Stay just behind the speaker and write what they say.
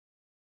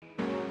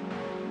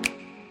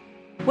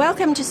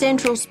Welcome to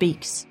Central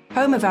Speaks,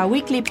 home of our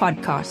weekly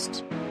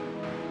podcast.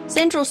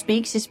 Central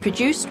Speaks is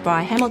produced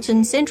by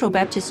Hamilton Central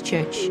Baptist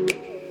Church.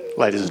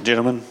 Ladies and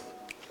gentlemen,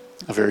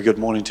 a very good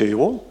morning to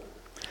you all.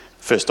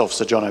 First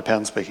Officer John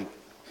O'Pound speaking.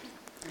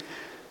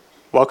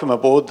 Welcome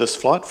aboard this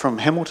flight from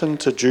Hamilton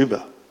to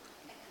Juba.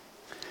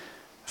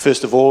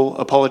 First of all,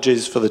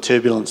 apologies for the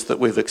turbulence that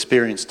we've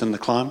experienced in the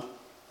climb,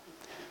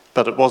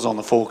 but it was on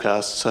the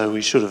forecast, so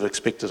we should have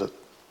expected it.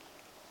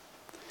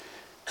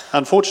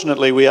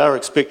 Unfortunately, we are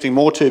expecting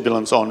more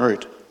turbulence en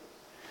route,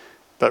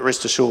 but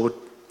rest assured,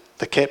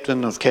 the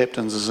captain of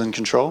captains is in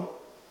control,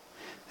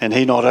 and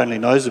he not only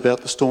knows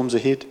about the storms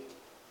ahead,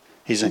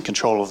 he's in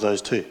control of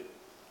those too.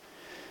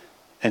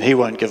 And he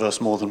won't give us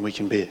more than we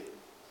can bear.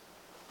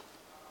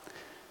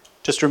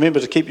 Just remember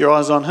to keep your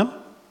eyes on him,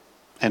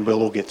 and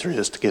we'll all get through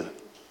this together.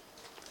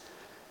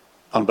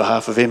 On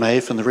behalf of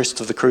MAF and the rest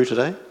of the crew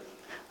today,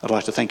 I'd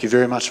like to thank you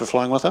very much for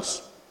flying with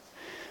us.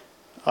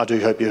 I do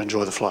hope you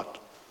enjoy the flight.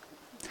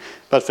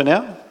 But for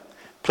now,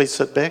 please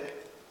sit back,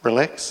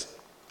 relax,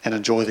 and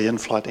enjoy the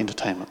in-flight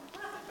entertainment.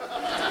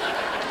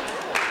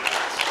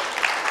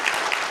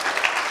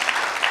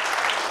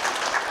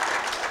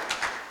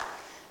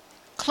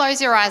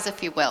 Close your eyes,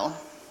 if you will,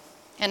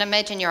 and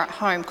imagine you're at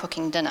home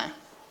cooking dinner.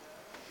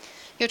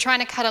 You're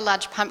trying to cut a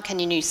large pumpkin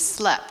and you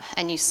slip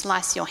and you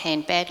slice your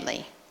hand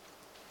badly.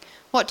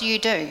 What do?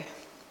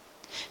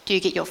 Do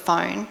you get your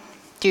phone?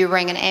 Do you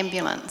ring an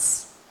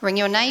ambulance? Ring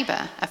your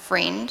neighbour, a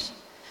friend?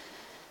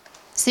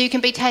 So you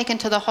can be taken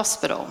to the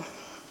hospital.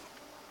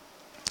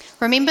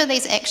 Remember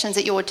these actions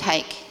that you would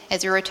take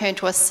as you return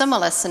to a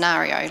similar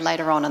scenario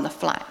later on in the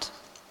flight.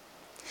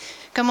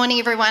 Good morning,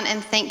 everyone,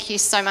 and thank you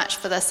so much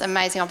for this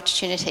amazing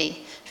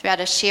opportunity to be able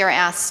to share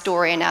our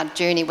story and our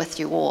journey with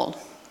you all.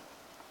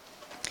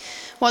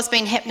 What's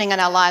been happening in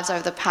our lives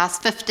over the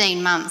past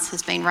 15 months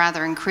has been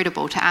rather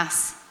incredible to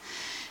us.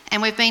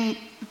 And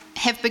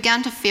have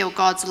begun to feel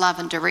God's love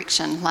and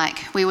direction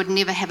like we would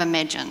never have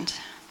imagined.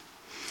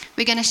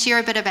 We're going to share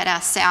a bit about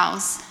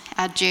ourselves,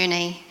 our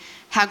journey,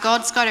 how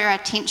God's got our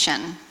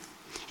attention,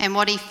 and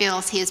what he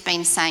feels he has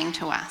been saying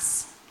to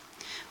us.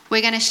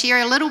 We're going to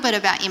share a little bit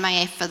about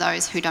MAF for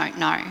those who don't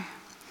know,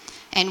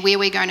 and where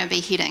we're going to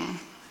be heading.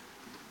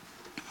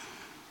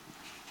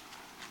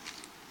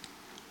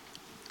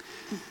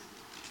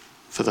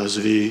 For those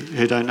of you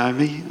who don't know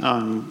me,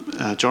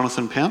 I'm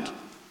Jonathan Pound.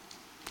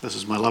 This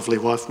is my lovely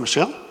wife,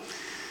 Michelle,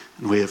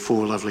 and we have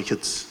 4 lovely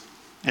kids.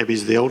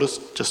 Abby's the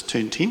oldest, just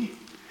turned 10.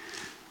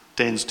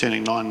 Dan's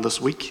turning 9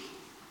 this week,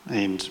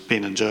 and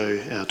Ben and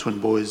Joe, our twin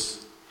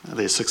boys,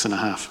 they're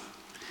 6.5.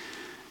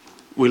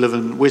 We live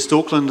in West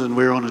Auckland and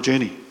we're on a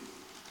journey.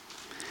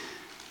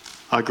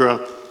 I grew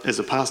up as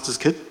a pastor's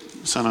kid,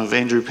 son of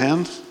Andrew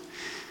Pound,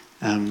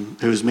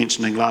 who was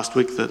mentioning last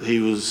week that he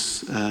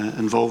was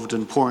involved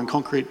in pouring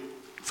concrete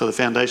for the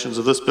foundations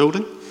of this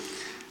building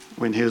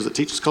when he was at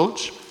Teachers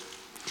College.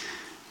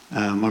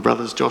 My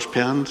brother's Josh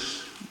Pound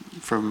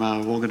from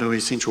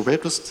Wanganui Central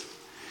Baptist,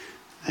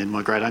 and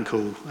my great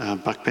uncle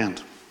Buck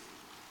Pound.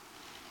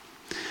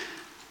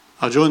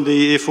 I joined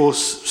the Air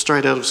Force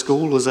straight out of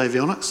school as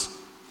avionics,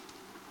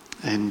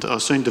 and I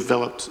soon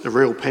developed a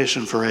real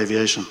passion for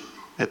aviation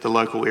at the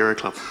local Aero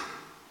Club.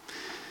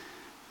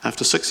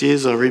 After 6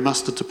 years I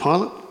remustered to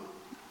pilot,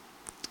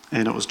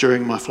 and it was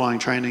during my flying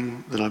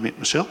training that I met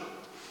Michelle,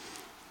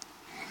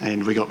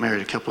 and we got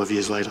married a couple of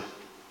years later.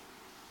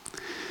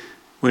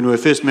 When we were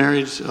first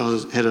married, I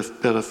had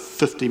about a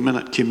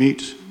 50-minute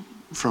commute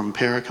from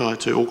Parakai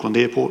to Auckland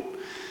Airport,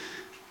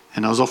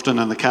 and I was often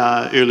in the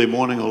car early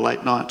morning or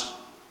late night,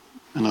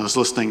 and I was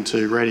listening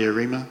to Radio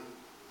Rima,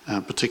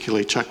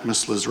 particularly Chuck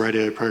Missler's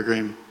radio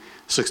program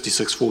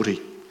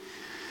 6640.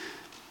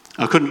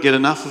 I couldn't get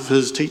enough of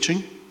his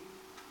teaching,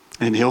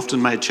 and he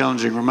often made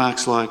challenging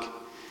remarks like,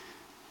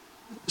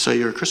 "So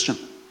you're a Christian?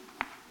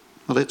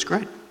 Well, that's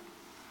great.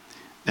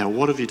 Now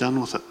what have you done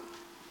with it?"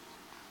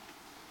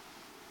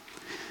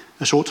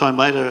 A short time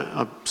later,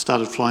 I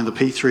started flying the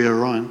P3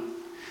 Orion,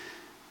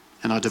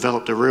 and I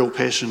developed a real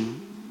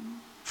passion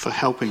for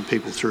helping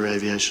people through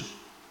aviation,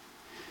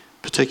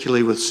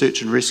 particularly with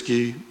search and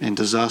rescue and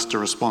disaster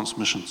response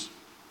missions.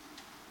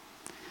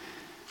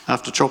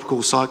 After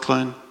Tropical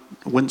Cyclone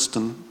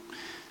Winston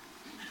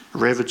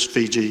ravaged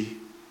Fiji,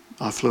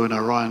 I flew an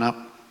Orion up,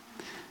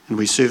 and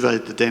we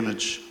surveyed the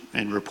damage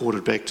and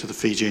reported back to the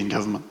Fijian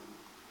government.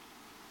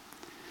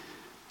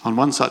 On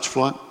one such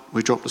flight,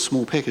 we dropped a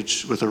small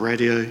package with a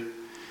radio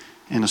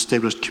and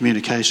established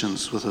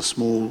communications with a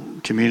small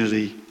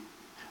community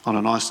on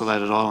an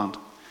isolated island.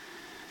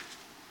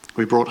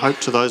 We brought hope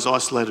to those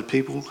isolated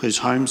people whose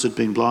homes had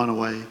been blown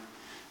away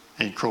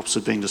and crops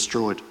had been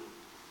destroyed.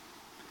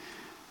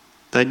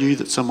 They knew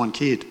that someone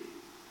cared.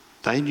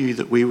 They knew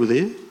that we were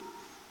there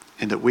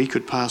and that we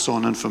could pass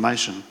on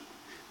information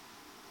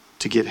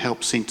to get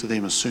help sent to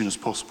them as soon as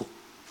possible.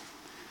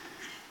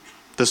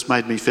 This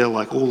made me feel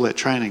like all that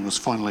training was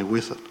finally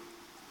worth it.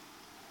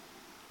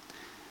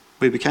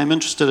 We became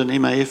interested in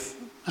MAF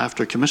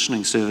after a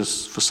commissioning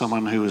service for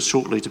someone who was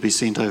shortly to be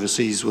sent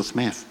overseas with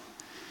MAF.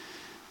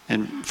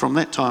 And from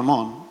that time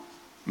on,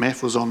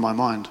 MAF was on my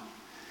mind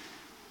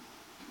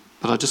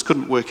but I just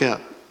couldn't work out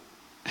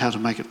how to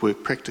make it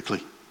work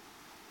practically.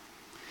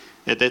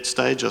 At that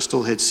stage, I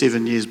still had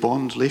 7 years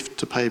bond left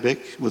to pay back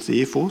with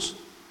the Air Force,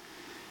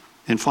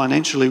 and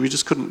financially we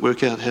just couldn't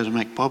work out how to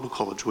make Bible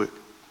college work.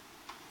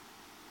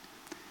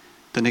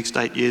 The next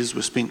 8 years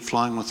were spent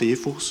flying with the Air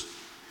Force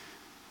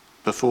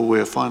before we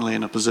were finally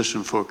in a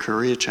position for a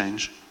career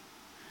change.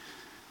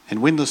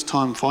 And when this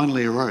time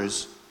finally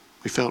arose,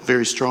 we felt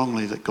very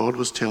strongly that God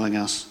was telling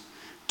us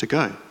to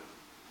go,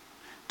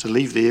 to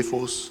leave the Air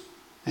Force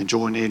and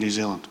join Air New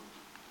Zealand.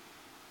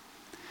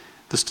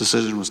 This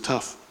decision was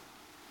tough.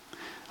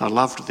 I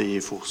loved the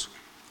Air Force,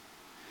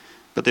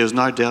 but there was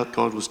no doubt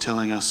God was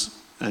telling us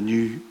a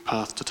new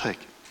path to take.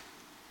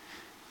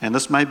 And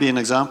this may be an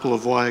example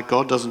of why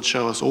God doesn't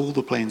show us all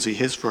the plans he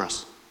has for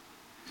us,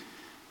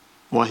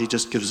 why he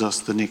just gives us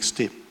the next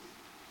step.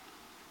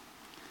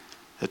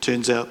 It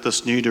turns out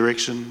this new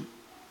direction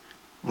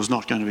was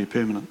not going to be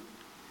permanent.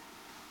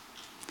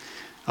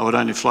 I would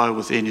only fly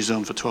with Air New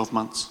Zealand for 12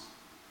 months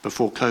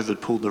before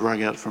COVID pulled the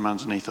rug out from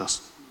underneath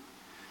us,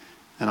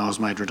 and I was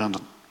made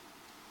redundant.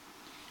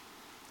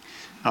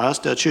 I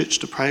asked our church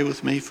to pray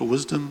with me for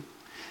wisdom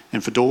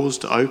and for doors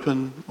to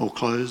open or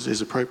close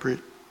as appropriate,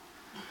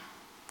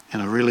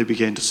 and I really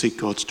began to seek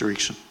God's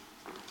direction.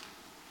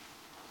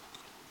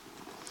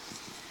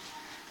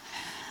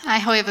 I,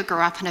 however, grew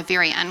up in a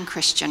very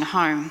unchristian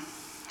home,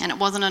 and it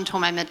wasn't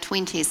until my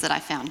mid-20s that I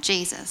found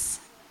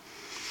Jesus.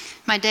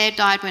 My dad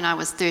died when I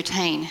was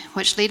 13,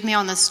 which led me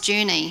on this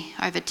journey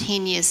over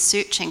 10 years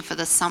searching for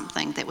the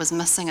something that was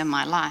missing in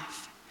my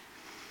life.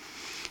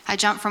 I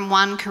jumped from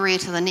one career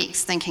to the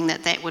next thinking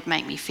that that would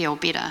make me feel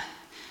better.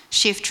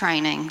 Chef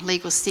training,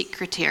 legal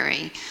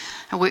secretary.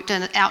 I worked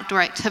as an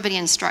outdoor activity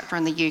instructor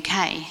in the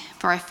UK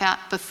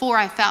before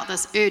I felt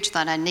this urge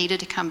that I needed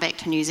to come back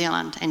to New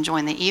Zealand and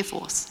join the Air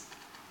Force.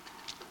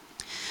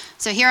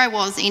 So here I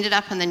was, ended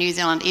up in the New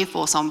Zealand Air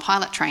Force on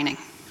pilot training.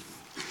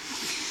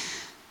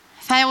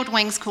 Failed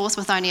wings course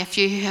with only a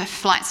few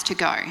flights to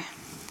go.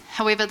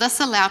 However,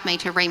 this allowed me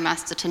to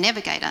remaster to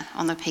navigator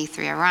on the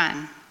P3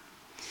 Orion.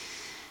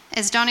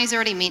 As Donnie's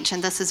already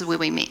mentioned, this is where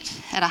we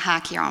met, at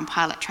Ahakia on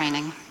pilot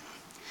training.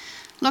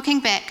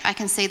 Looking back, I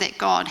can see that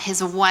God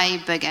has way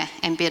bigger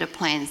and better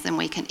plans than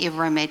we can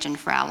ever imagine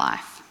for our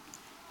life.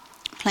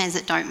 Plans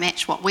that don't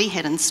match what we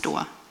had in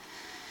store.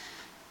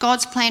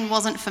 God's plan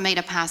wasn't for me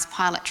to pass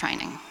pilot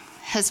training.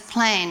 His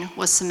plan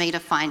was for me to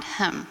find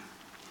him.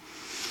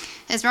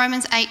 As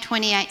Romans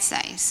 8:28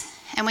 says,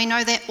 and we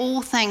know that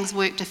all things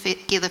work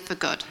together for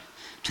good,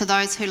 to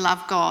those who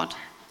love God,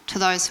 to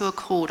those who are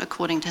called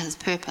according to his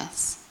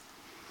purpose.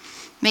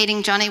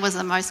 Meeting Johnny was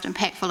the most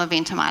impactful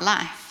event in my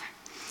life,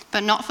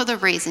 but not for the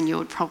reason you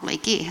would probably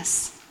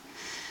guess.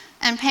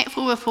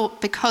 Impactful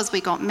because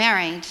we got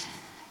married,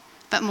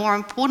 but more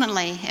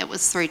importantly, it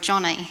was through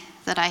Johnny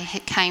that I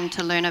came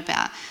to learn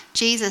about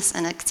Jesus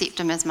and accept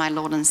him as my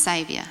Lord and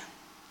Saviour.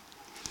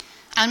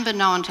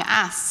 Unbeknown to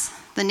us,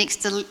 the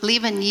next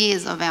 11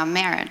 years of our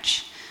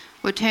marriage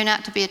would turn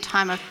out to be a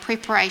time of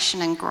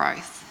preparation and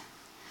growth,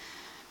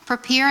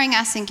 preparing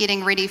us and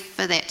getting ready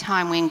for that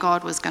time when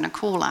God was going to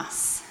call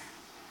us.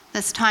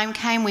 This time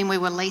came when we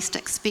were least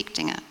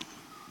expecting it.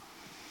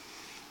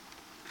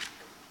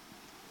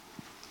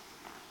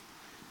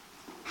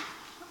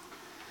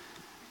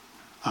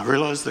 I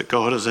realised that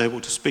God is able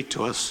to speak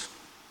to us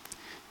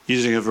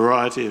using a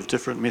variety of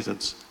different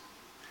methods.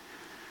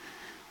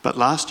 But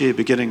last year,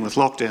 beginning with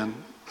lockdown,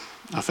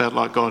 I felt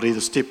like God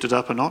either stepped it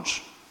up a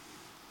notch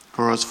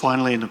or I was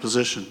finally in a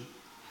position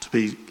to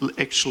be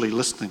actually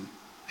listening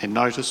and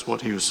notice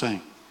what he was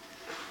saying.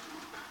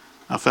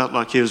 I felt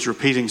like he was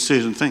repeating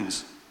certain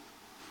things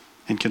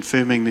and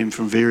confirming them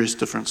from various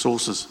different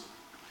sources.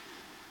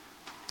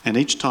 And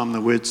each time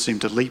the words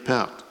seemed to leap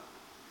out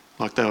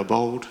like they were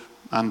bold,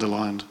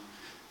 underlined,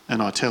 in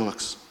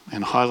italics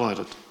and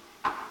highlighted.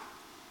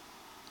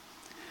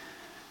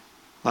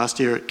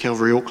 Last year at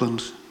Calvary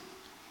Auckland,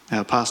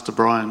 our pastor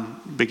Brian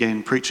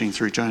began preaching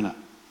through Jonah,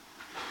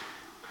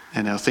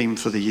 and our theme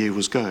for the year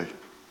was Go.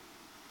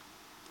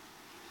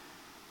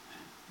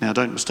 Now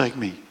don't mistake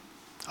me,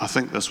 I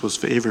think this was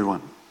for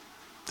everyone,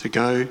 to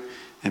go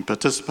and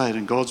participate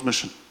in God's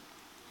mission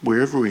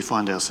wherever we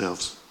find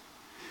ourselves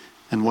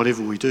and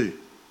whatever we do.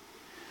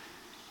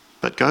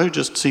 But Go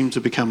just seemed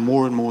to become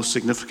more and more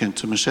significant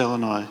to Michelle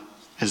and I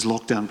as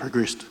lockdown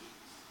progressed,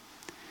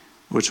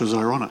 which was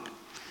ironic,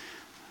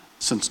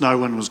 since no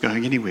one was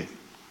going anywhere.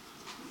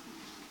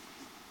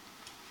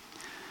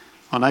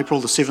 On April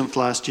the 7th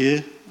last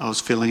year, I was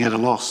feeling at a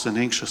loss and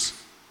anxious.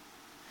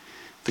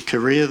 The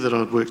career that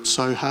I'd worked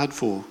so hard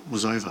for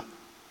was over.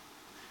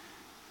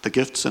 The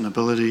gifts and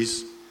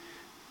abilities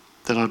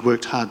that I'd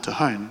worked hard to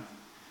hone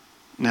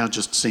now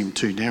just seemed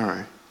too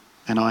narrow,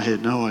 and I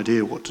had no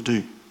idea what to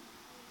do.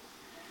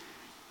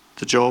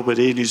 The job at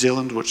Air New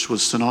Zealand, which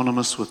was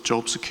synonymous with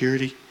job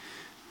security,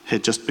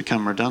 had just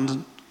become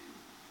redundant,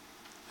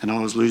 and I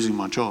was losing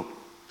my job.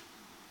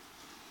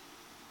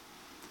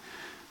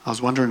 I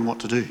was wondering what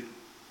to do,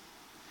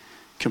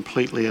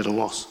 completely at a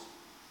loss.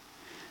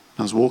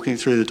 I was walking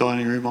through the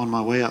dining room on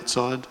my way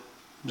outside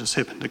and just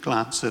happened to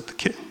glance at the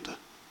calendar.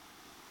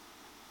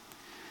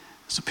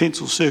 There's a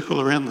pencil circle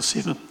around the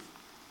 7.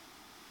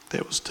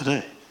 That was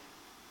today.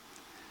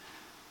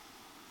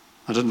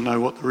 I didn't know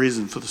what the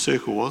reason for the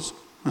circle was.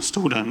 I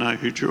still don't know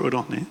who drew it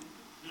on there.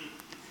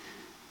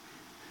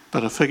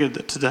 But I figured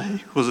that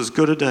today was as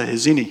good a day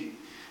as any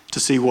to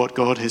see what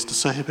God has to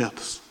say about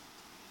this.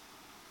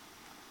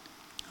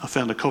 I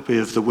found a copy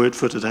of the Word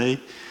for Today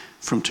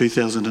from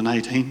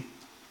 2018.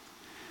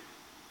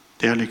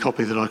 The only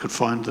copy that I could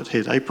find that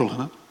had April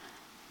in it,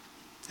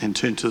 and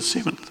turned to the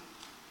 7th.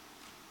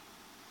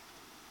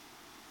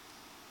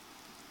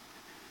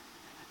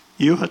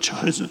 You are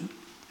chosen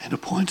and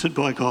appointed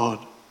by God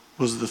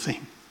was the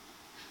theme.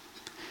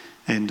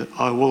 And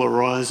I will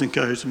arise and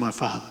go to my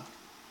Father.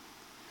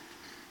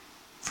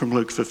 From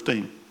Luke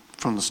 15,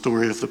 from the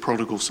story of the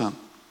prodigal son.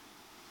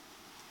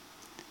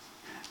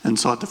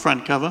 Inside the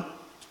front cover,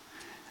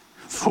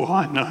 for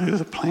I know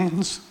the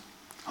plans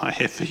I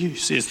have for you,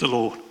 says the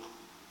Lord.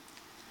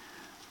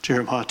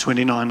 Jeremiah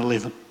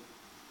 29:11.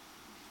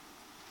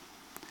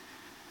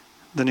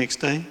 The next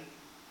day,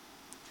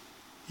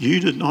 you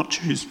did not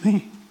choose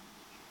me,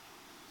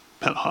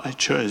 but I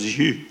chose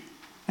you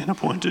and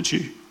appointed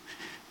you,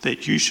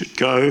 that you should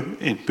go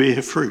and bear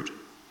fruit,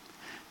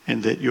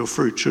 and that your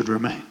fruit should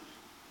remain.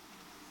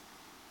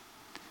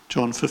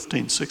 John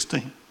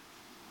 15:16.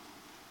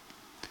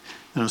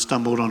 And I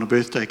stumbled on a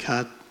birthday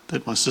card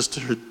that my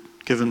sister had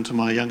given to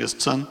my youngest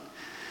son,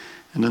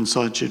 and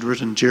inside she'd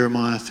written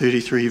Jeremiah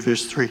 33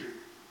 verse 3.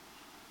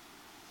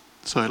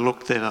 So I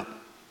looked that up.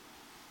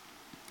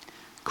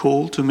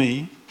 Call to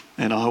me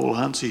and I will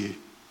answer you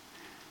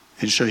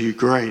and show you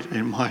great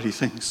and mighty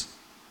things.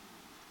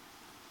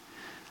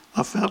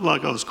 I felt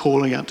like I was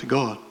calling out to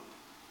God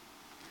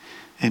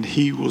and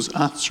he was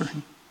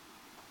answering.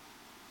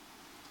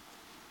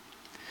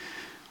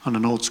 On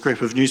an old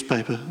scrap of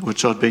newspaper,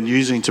 which I'd been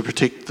using to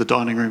protect the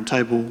dining room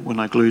table when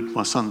I glued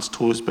my son's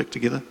toys back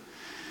together.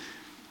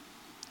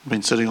 I'd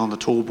been sitting on the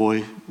tall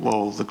boy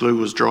while the glue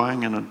was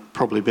drying and had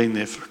probably been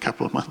there for a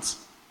couple of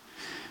months.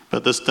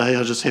 But this day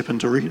I just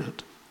happened to read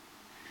it.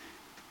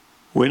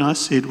 When I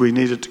said we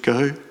needed to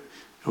go,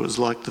 it was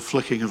like the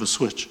flicking of a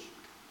switch.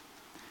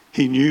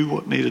 He knew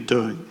what needed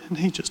doing and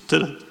he just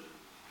did it.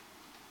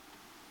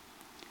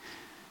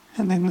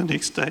 And then the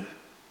next day,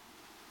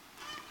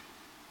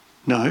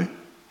 no,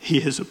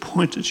 he has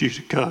appointed you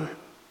to go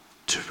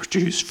to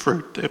produce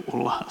fruit that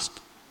will last.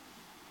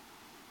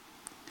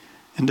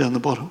 And down the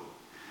bottom,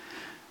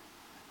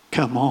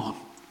 come on,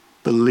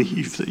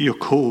 believe that you're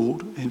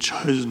called and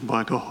chosen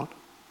by God.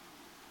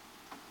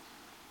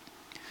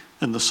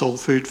 And the soul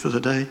food for the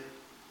day,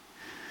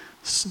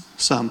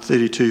 Psalm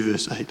 32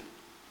 verse 8.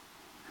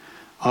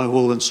 I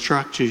will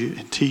instruct you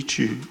and teach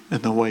you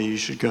in the way you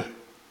should go.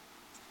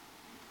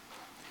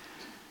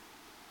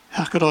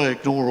 How could I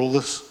ignore all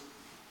this?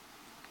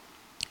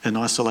 In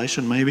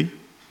isolation maybe,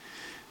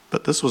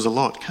 but this was a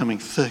lot coming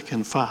thick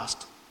and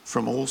fast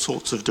from all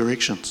sorts of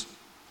directions.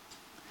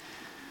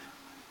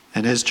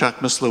 And as Chuck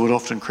Missler would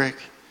often crack,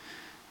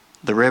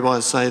 the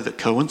rabbis say that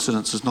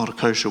coincidence is not a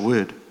kosher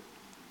word.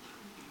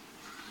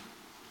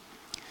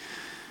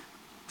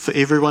 For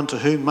everyone to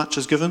whom much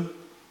is given,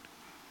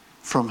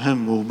 from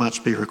him will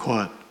much be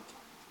required.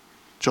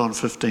 John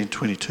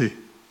 15:22.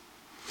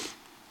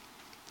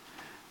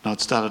 Now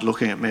I'd started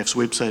looking at MAF's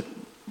website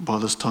by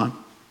this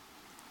time,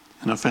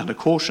 and I found a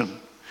caution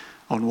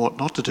on what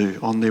not to do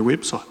on their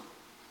website.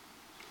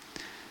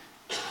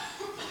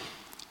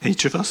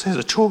 Each of us has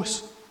a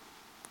choice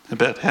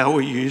about how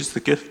we use the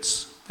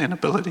gifts and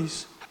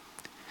abilities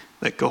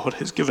that God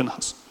has given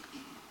us.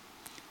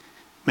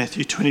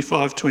 Matthew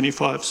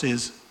 25:25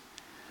 says,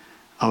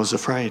 I was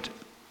afraid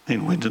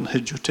and went and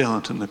hid your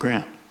talent in the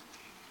ground.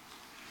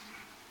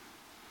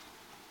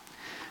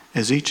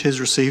 As each has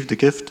received a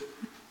gift,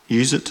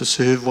 use it to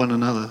serve one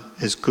another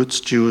as good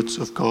stewards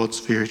of God's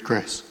varied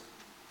grace.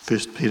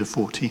 1 Peter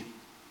 4:10.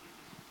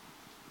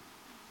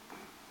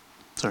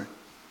 Sorry.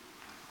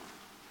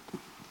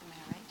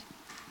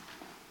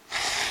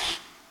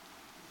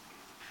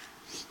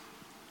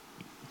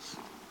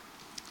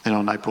 And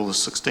on April the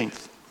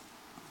 16th,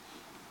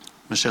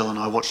 Michelle and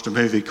I watched a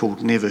movie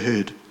called Never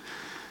Heard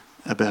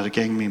about a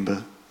gang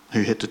member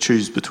who had to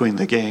choose between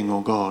the gang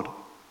or God.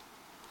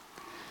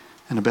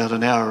 And about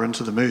an hour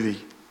into the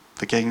movie,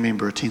 the gang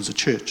member attends a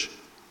church.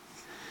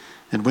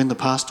 And when the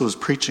pastor was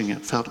preaching,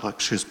 it felt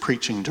like she was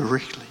preaching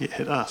directly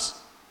at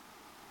us.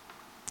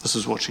 This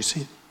is what she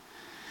said.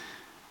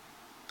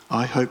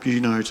 I hope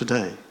you know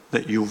today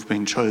that you've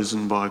been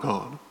chosen by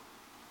God,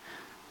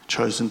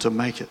 chosen to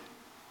make it,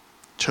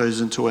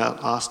 chosen to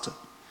outlast it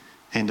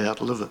and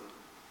outlive it.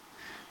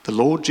 The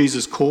Lord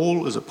Jesus'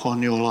 call is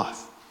upon your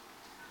life.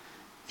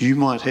 You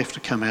might have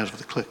to come out of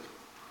the clique.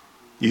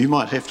 You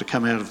might have to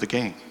come out of the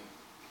gang.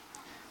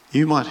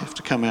 You might have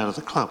to come out of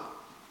the club.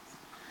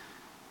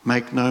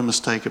 Make no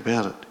mistake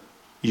about it.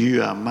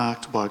 You are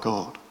marked by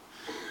God.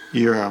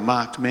 You are a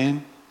marked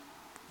man.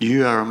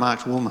 You are a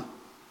marked woman.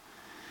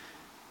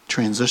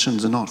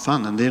 Transitions are not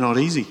fun and they're not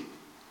easy.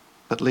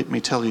 But let me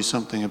tell you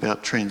something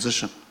about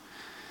transition.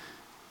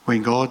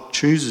 When God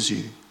chooses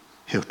you,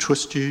 he'll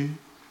twist you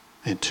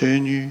and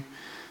turn you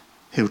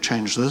He'll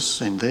change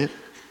this and that.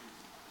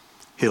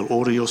 He'll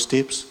order your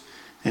steps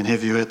and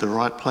have you at the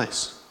right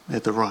place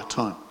at the right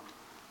time.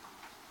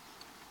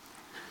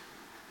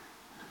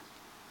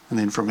 And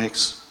then from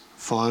Acts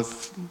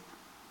 5,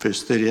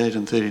 verse 38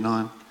 and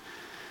 39,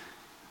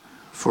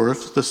 for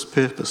if this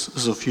purpose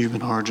is of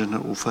human origin,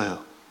 it will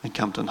fail and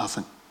come to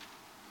nothing.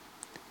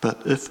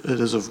 But if it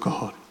is of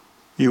God,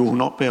 you will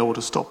not be able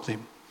to stop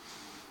them.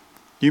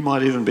 You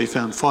might even be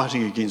found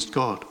fighting against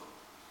God.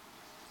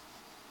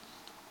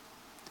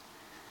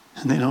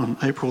 And then on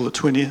April the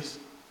 20th,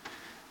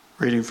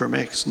 reading from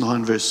Acts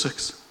 9, verse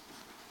 6,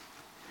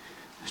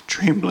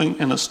 trembling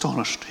and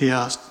astonished, he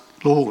asked,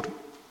 Lord,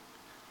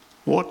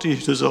 what do you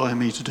desire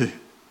me to do?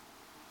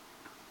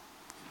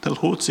 The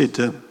Lord said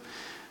to him,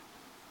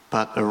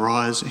 but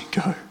arise and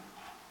go.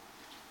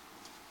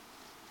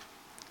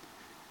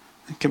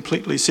 And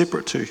completely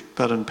separate to,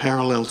 but in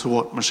parallel to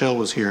what Michelle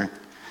was hearing,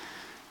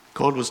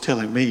 God was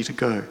telling me to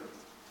go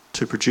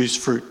to produce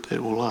fruit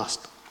that will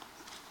last.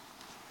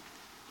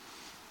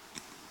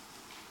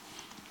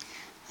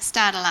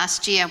 Started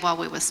last year while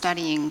we were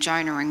studying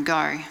Jonah and Go.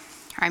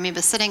 I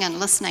remember sitting and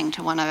listening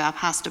to one of our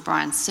Pastor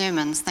Brian's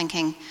sermons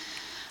thinking,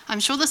 I'm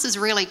sure this is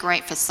really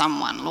great for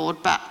someone,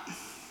 Lord, but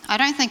I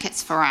don't think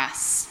it's for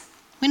us.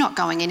 We're not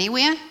going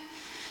anywhere.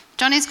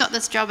 Johnny's got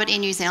this job at Air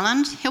New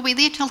Zealand. He'll be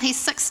there till he's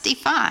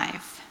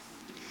 65.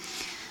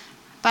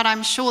 But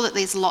I'm sure that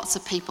there's lots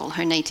of people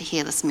who need to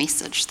hear this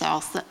message, so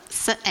I'll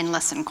sit and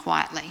listen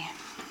quietly.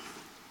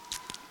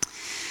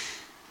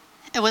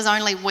 It was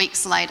only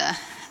weeks later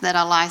that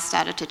our lives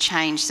started to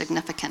change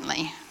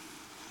significantly.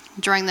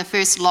 During the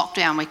first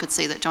lockdown, we could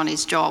see that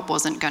Johnny's job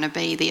wasn't going to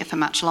be there for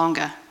much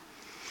longer.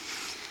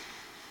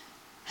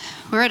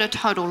 We're at a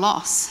total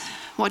loss.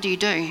 What do you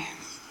do?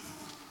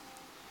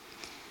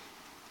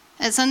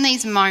 It's in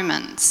these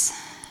moments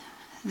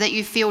that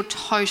you feel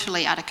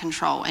totally out of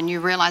control and you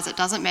realise it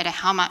doesn't matter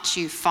how much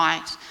you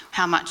fight,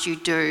 how much you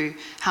do,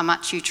 how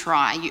much you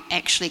try, you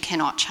actually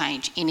cannot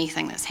change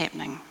anything that's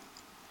happening.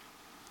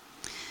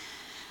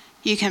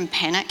 You can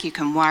panic, you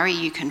can worry,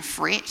 you can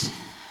fret,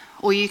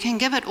 or you can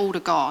give it all to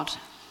God.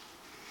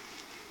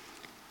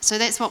 So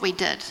that's what we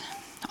did.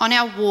 On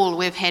our wall,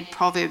 we've had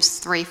Proverbs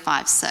 3,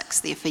 5, 6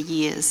 there for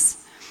years.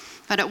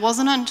 But it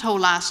wasn't until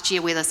last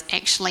year where this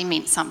actually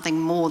meant something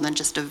more than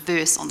just a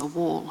verse on the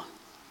wall.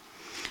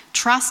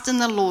 Trust in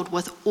the Lord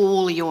with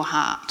all your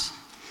heart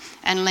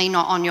and lean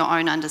not on your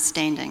own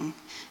understanding.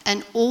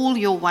 In all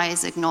your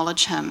ways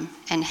acknowledge him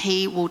and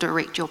he will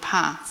direct your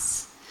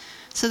paths.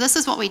 So this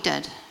is what we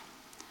did.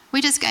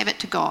 We just gave it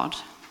to God.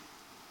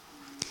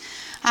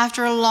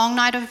 After a long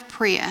night of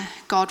prayer,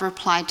 God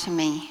replied to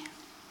me.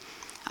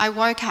 I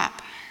woke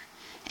up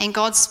and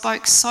God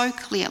spoke so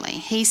clearly.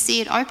 He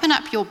said, open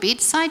up your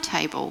bedside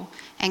table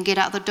and get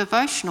out the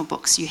devotional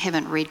books you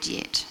haven't read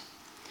yet.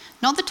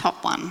 Not the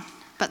top one,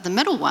 but the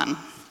middle one.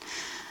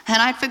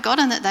 And I'd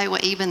forgotten that they were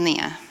even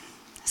there.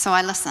 So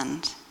I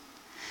listened.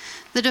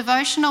 The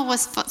devotional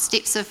was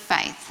Footsteps of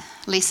Faith,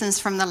 Lessons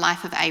from the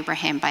Life of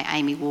Abraham by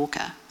Amy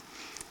Walker.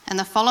 And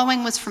the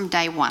following was from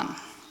day 1.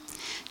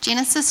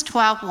 Genesis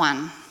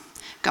 12:1.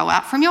 Go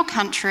out from your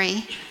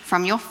country,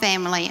 from your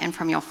family, and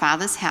from your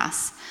father's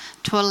house,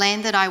 to a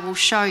land that I will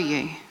show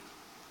you.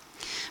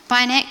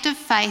 By an act of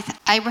faith,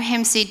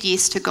 Abraham said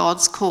yes to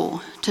God's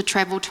call to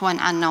travel to an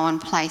unknown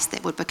place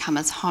that would become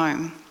his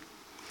home.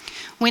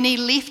 When he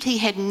left, he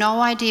had no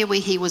idea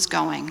where he was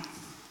going.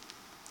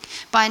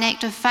 By an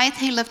act of faith,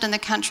 he lived in the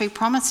country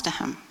promised to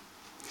him.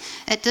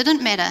 It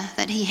didn't matter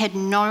that he had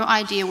no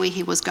idea where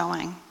he was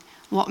going.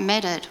 What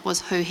mattered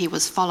was who he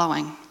was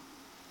following.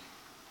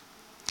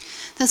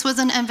 This was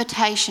an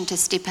invitation to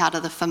step out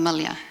of the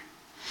familiar,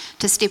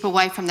 to step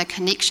away from the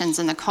connections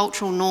and the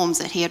cultural norms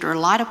that he had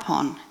relied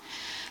upon,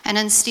 and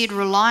instead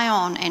rely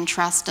on and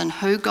trust in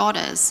who God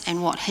is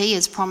and what he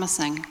is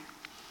promising.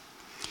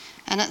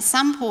 And at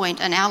some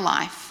point in our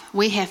life,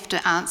 we have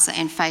to answer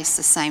and face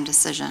the same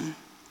decision.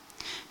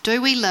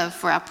 Do we live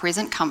for our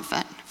present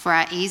comfort, for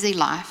our easy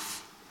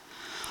life,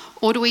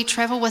 or do we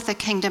travel with the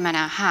kingdom in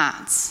our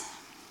hearts,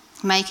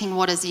 making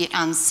what is yet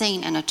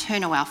unseen and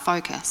eternal our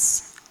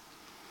focus?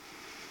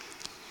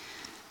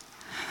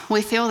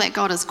 We feel that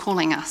God is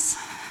calling us,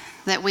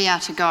 that we are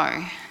to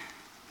go.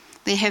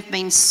 There have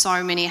been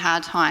so many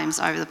hard times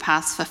over the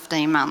past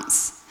 15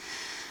 months.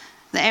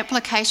 The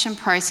application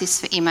process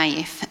for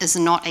MAF is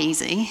not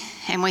easy,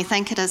 and we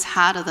think it is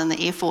harder than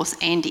the Air Force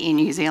and Air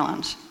New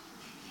Zealand.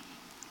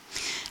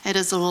 It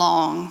is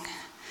long,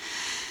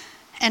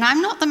 and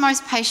I'm not the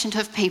most patient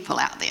of people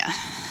out there,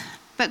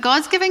 but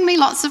God's giving me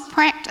lots of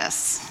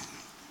practice.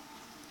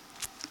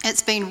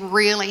 It's been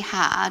really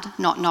hard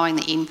not knowing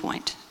the end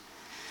point.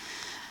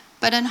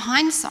 But in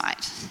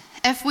hindsight,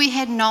 if we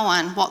had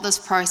known what this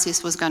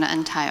process was going to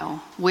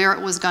entail, where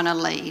it was going to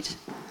lead,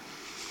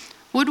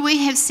 would we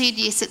have said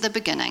yes at the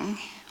beginning,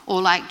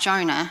 or like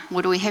Jonah,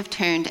 would we have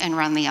turned and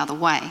run the other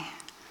way?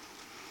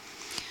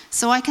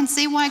 So I can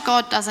see why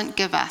God doesn't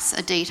give us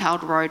a detailed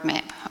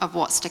roadmap of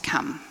what's to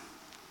come.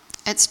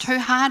 It's too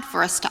hard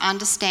for us to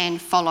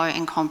understand, follow,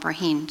 and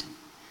comprehend.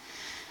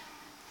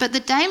 But the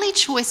daily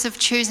choice of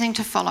choosing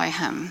to follow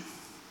him,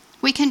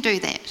 we can do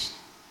that.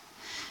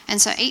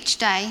 And so each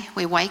day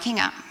we're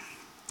waking up,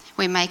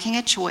 we're making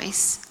a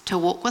choice to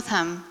walk with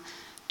him,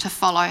 to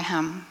follow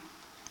him,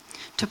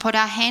 to put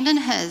our hand in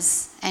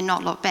his and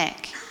not look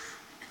back.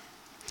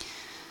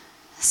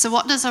 So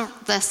what does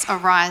this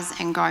arise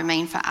and go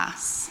mean for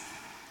us?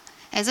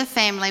 As a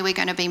family, we're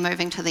going to be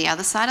moving to the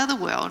other side of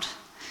the world,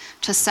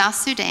 to South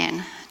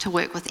Sudan, to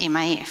work with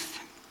MAF.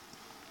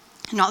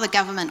 Not the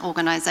government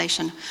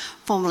organisation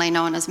formerly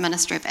known as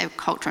Ministry of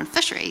Agriculture and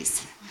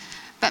Fisheries,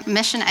 but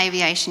Mission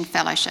Aviation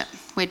Fellowship,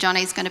 where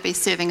Johnny's going to be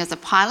serving as a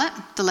pilot,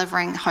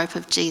 delivering the hope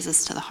of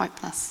Jesus to the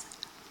hopeless.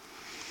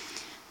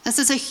 This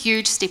is a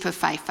huge step of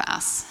faith for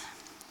us.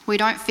 We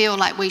don't feel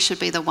like we should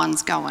be the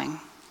ones going.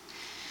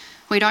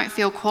 We don't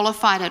feel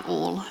qualified at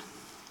all.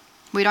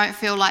 We don't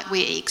feel like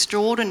we're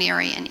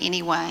extraordinary in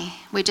any way.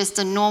 We're just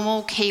a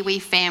normal Kiwi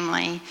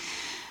family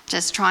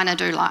just trying to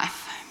do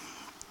life.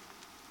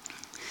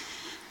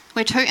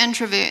 We're two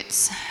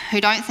introverts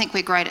who don't think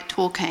we're great at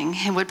talking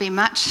and would be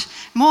much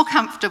more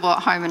comfortable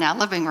at home in our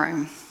living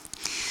room.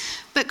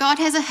 But God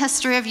has a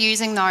history of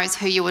using those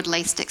who you would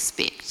least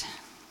expect.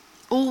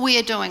 All we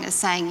are doing is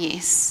saying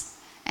yes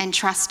and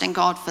trusting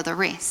God for the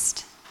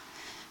rest.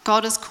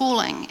 God is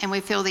calling, and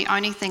we feel the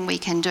only thing we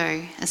can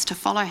do is to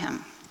follow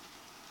him.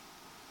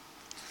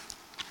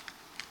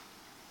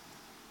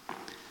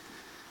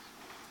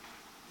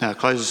 Now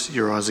close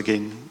your eyes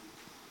again,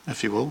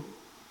 if you will.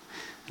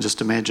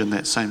 Just imagine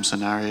that same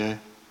scenario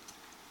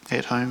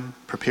at home,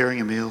 preparing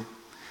a meal,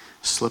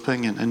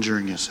 slipping and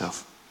injuring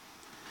yourself.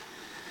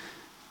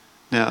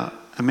 Now,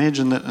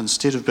 imagine that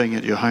instead of being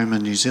at your home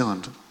in New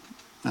Zealand,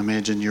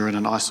 imagine you're in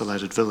an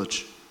isolated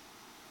village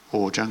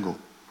or jungle.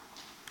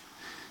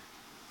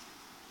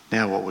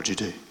 Now what would you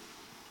do?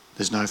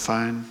 There's no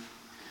phone,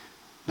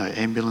 no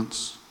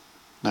ambulance,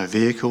 no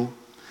vehicle,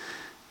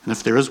 and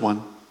if there is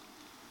one,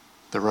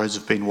 the roads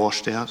have been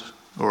washed out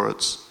or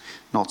it's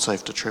not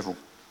safe to travel.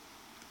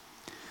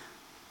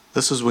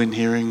 This is when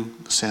hearing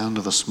the sound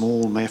of a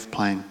small MAF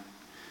plane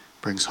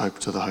brings hope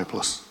to the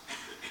hopeless.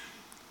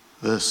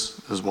 This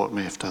is what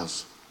MAF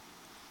does.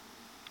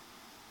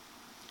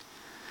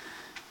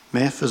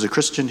 MAF is a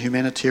Christian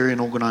humanitarian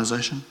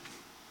organisation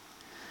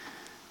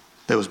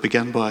that was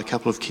begun by a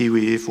couple of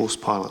Kiwi Air Force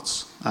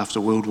pilots after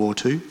World War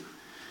II,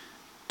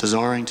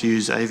 desiring to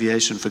use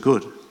aviation for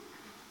good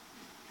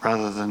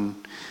rather than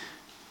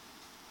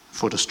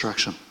for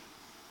destruction,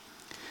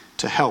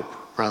 to help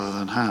rather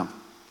than harm,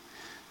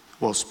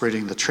 while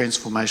spreading the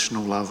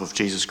transformational love of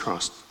Jesus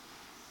Christ.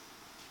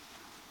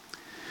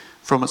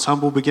 From its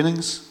humble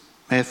beginnings,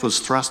 MAF was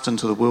thrust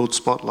into the world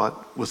spotlight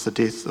with the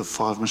death of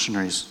 5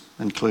 missionaries,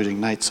 including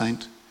Nate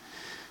Saint,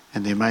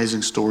 and the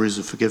amazing stories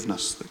of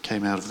forgiveness that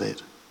came out of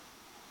that.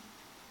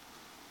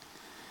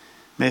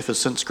 MAF has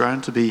since grown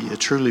to be a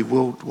truly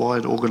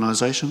worldwide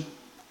organisation,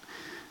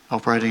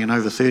 operating in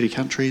over 30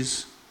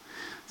 countries,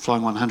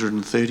 flying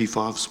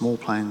 135 small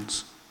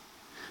planes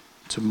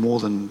to more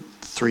than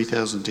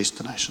 3,000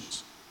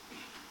 destinations.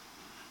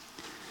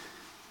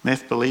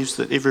 MAF believes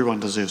that everyone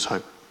deserves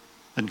hope,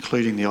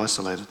 including the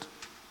isolated.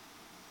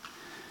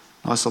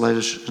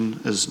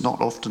 Isolation is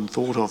not often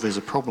thought of as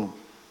a problem,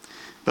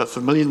 but for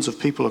millions of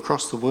people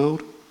across the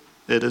world,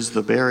 it is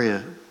the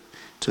barrier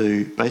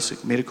to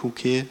basic medical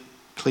care,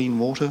 clean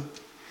water,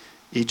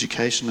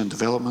 education and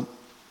development,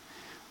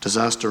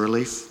 disaster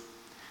relief,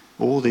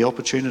 or the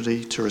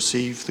opportunity to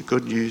receive the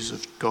good news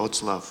of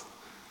God's love,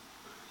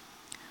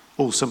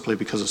 all simply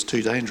because it's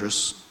too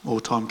dangerous or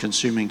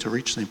time-consuming to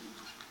reach them.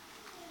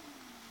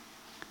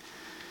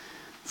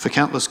 For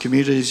countless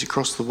communities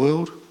across the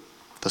world,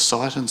 the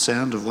sight and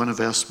sound of one of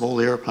our small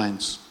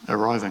aeroplanes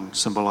arriving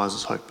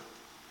symbolises hope.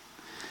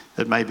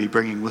 It may be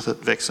bringing with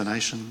it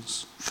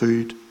vaccinations,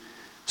 food,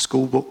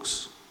 school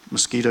books,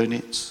 mosquito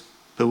nets,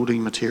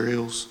 building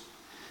materials,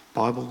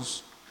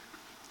 Bibles,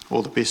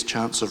 or the best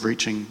chance of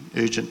reaching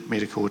urgent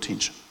medical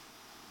attention.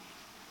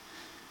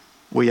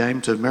 We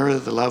aim to mirror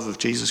the love of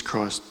Jesus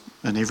Christ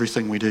in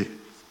everything we do.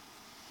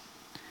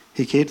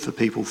 He cared for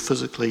people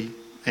physically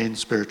and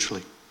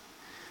spiritually,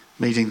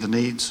 meeting the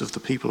needs of the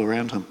people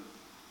around him,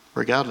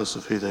 regardless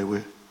of who they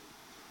were.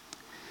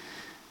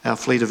 Our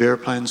fleet of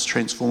aeroplanes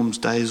transforms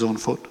days on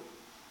foot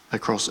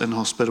across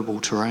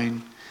inhospitable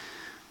terrain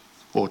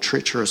or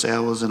treacherous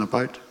hours in a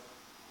boat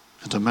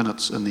into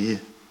minutes in the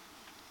air.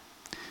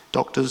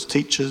 Doctors,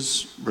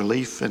 teachers,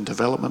 relief and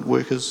development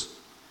workers,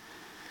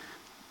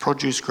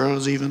 produce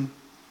growers even,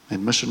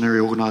 and missionary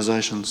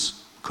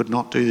organisations could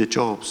not do their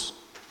jobs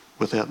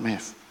without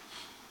MAF.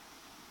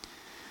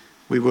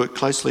 We work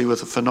closely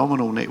with a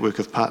phenomenal network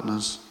of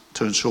partners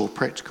to ensure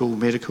practical,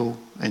 medical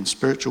and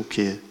spiritual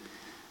care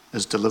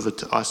is delivered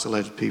to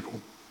isolated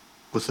people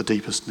with the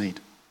deepest need.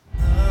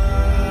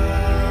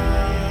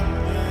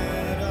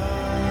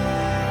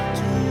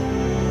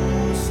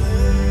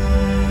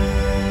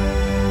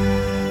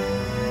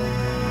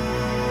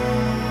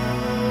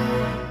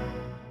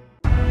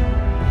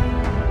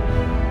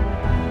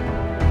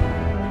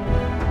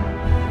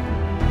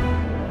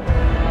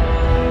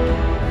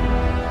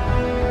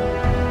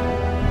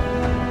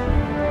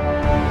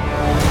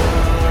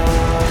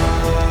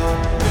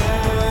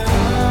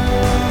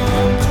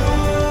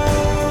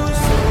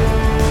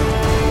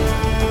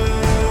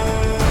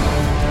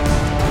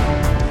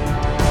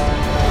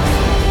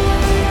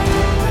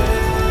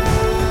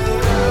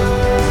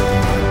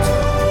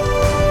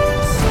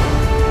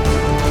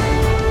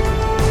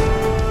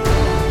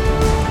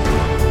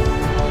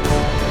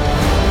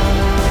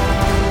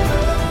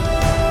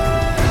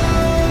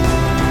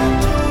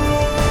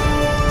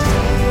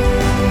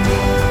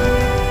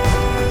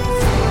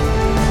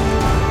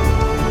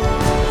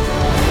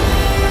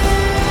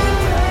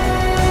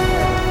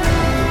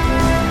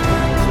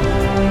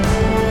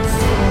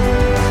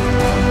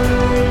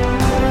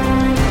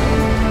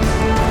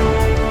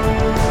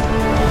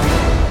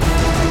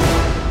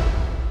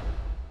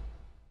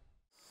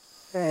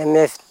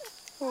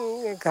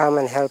 come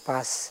and help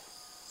us.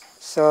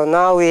 So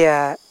now we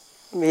are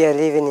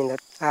living in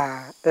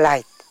the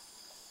light.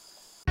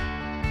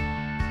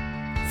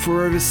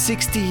 For over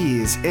 60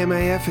 years,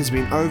 MAF has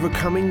been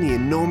overcoming the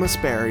enormous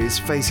barriers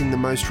facing the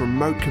most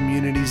remote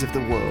communities of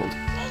the world.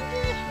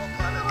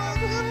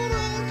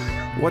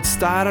 What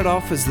started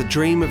off as the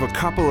dream of a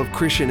couple of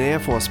Christian Air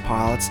Force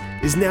pilots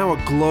is now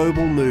a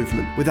global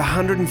movement, with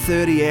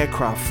 130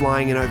 aircraft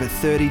flying in over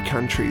 30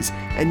 countries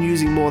and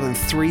using more than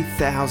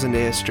 3,000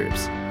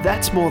 airstrips.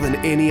 That's more than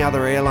any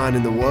other airline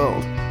in the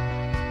world.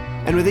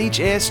 And with each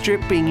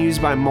airstrip being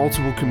used by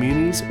multiple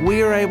communities,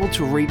 we are able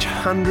to reach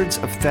hundreds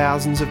of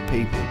thousands of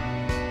people.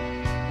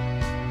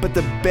 But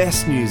the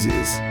best news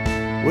is,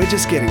 we're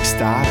just getting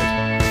started.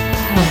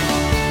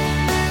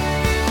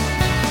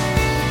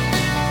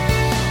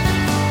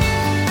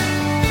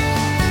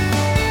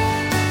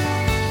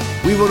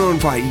 We want to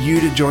invite you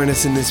to join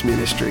us in this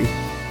ministry.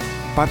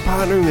 By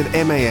partnering with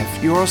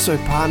MAF, you're also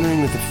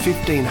partnering with the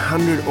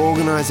 1,500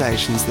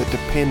 organisations that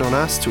depend on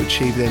us to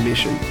achieve their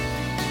mission.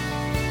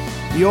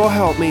 Your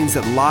help means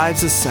that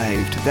lives are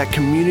saved, that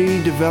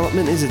community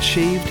development is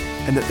achieved,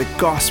 and that the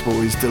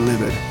gospel is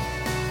delivered.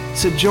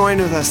 So join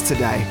with us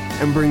today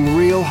and bring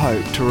real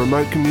hope to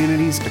remote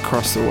communities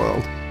across the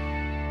world.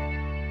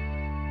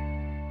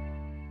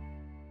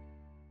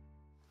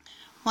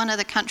 One of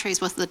the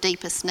countries with the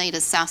deepest need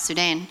is South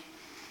Sudan.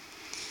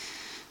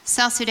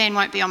 South Sudan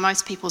won't be on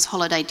most people's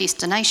holiday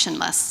destination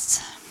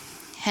lists.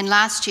 And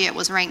last year it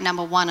was ranked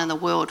number 1 in the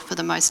world for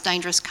the most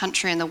dangerous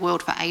country in the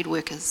world for aid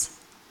workers.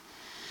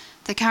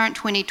 The current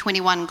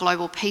 2021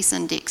 Global Peace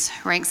Index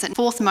ranks it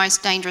 4th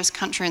most dangerous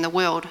country in the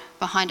world,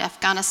 behind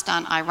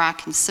Afghanistan,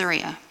 Iraq and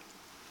Syria.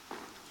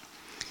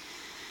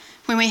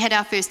 When we had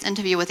our first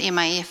interview with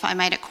MAF, I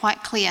made it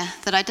quite clear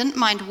that I didn't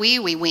mind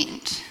where we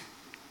went,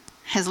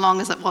 as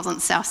long as it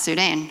wasn't South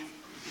Sudan.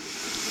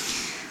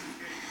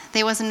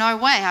 There was no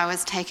way I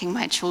was taking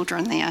my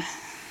children there.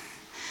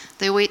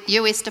 The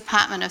US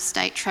Department of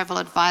State travel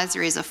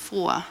advisories are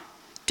for: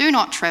 do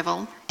not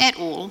travel at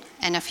all,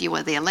 and if you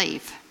are there,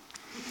 leave.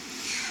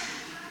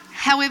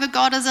 However,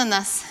 God is in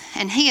this,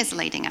 and He is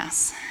leading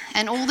us.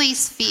 And all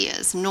these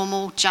fears,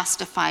 normal,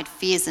 justified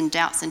fears and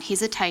doubts and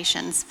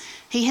hesitations,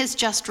 He has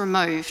just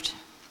removed.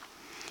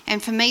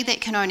 And for me, that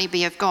can only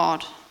be of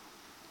God.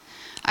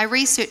 I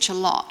research a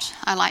lot.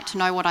 I like to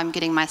know what I'm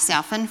getting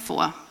myself in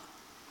for,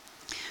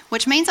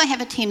 which means I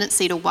have a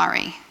tendency to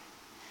worry.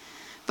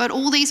 But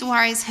all these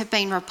worries have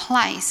been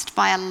replaced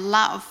by a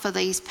love for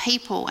these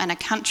people and a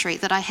country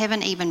that I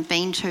haven't even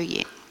been to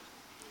yet.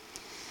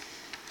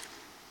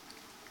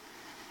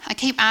 I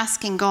keep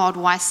asking God,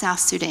 why South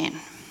Sudan?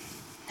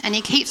 And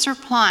He keeps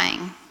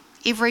replying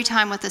every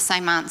time with the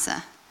same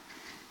answer: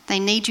 they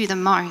need you the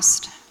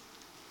most.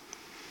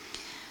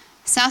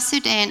 South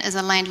Sudan is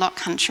a landlocked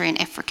country in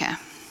Africa.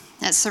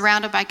 It's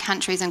surrounded by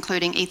countries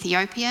including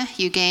Ethiopia,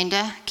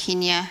 Uganda,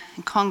 Kenya,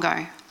 and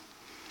Congo.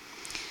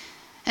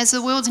 As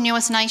the world's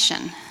newest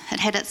nation, it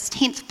had its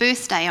 10th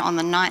birthday on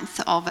the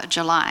 9th of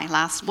July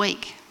last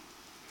week.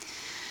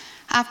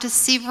 After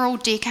several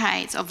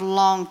decades of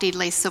long,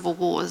 deadly civil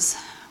wars,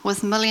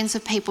 with millions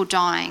of people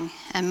dying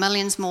and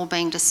millions more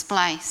being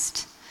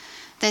displaced,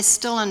 they're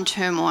still in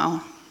turmoil.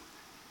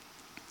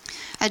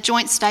 A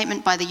joint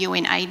statement by the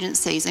UN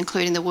agencies,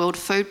 including the World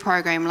Food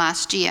Programme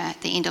last year, at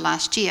the end of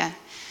last year,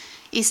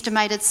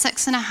 estimated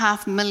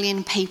 6.5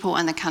 million people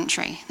in the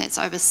country, that's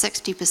over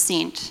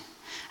 60%,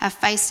 are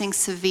facing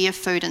severe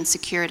food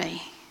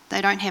insecurity.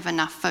 They don't have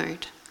enough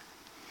food.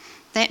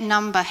 That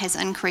number has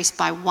increased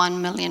by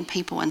 1 million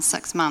people in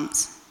 6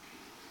 months.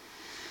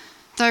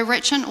 Though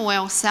rich in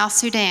oil, South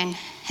Sudan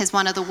has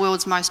one of the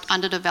world's most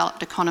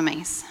underdeveloped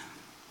economies.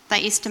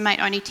 They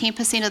estimate only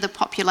 10% of the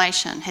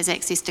population has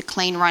access to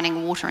clean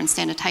running water and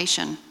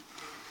sanitation.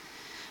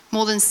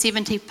 More than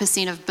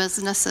 70% of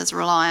businesses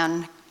rely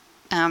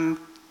on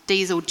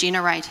diesel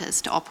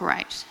generators to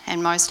operate,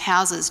 and most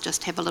houses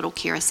just have a little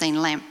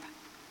kerosene lamp.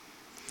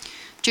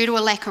 Due to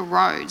a lack of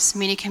roads,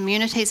 many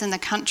communities in the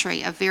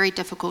country are very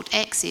difficult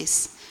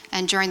access,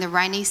 and during the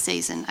rainy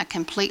season are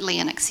completely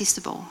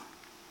inaccessible.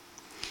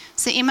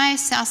 So MAF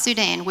South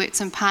Sudan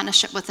works in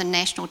partnership with the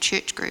national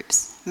church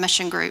groups,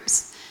 mission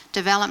groups,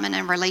 development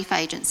and relief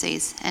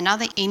agencies, and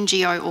other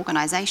NGO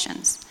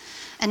organisations,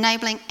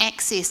 enabling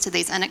access to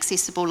these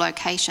inaccessible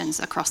locations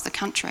across the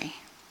country.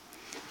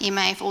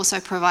 MAF also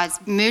provides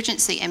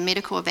emergency and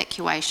medical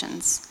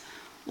evacuations,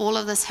 all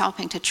of this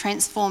helping to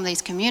transform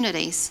these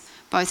communities,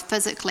 both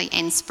physically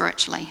and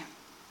spiritually.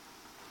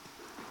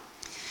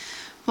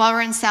 While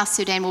we're in South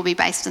Sudan, we'll be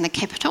based in the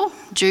capital,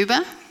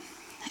 Juba,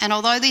 and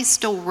although there's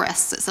still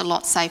risks, it's a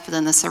lot safer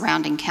than the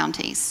surrounding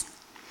counties.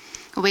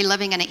 We'll be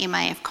living in an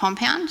MAF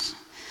compound.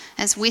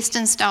 It's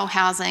Western-style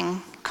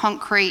housing,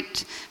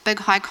 concrete, big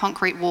high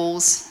concrete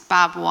walls,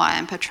 barbed wire,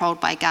 and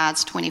patrolled by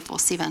guards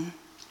 24/7.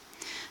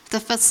 The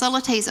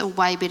facilities are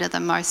way better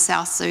than most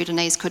South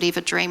Sudanese could ever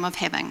dream of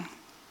having.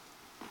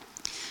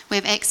 We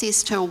have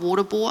access to a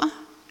water bore,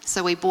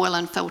 so we boil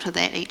and filter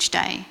that each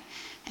day.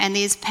 And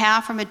there's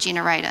power from a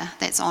generator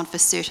that's on for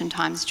certain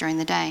times during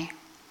the day.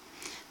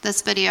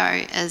 This video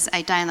is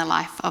a day in the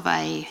life of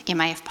a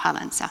MAF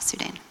pilot in South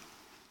Sudan.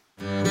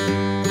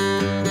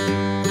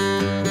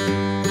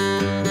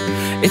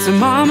 It's a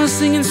mama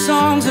singing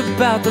songs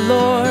about the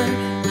Lord.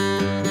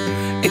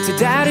 It's a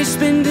daddy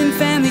spending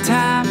family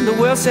time the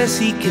world says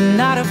he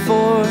cannot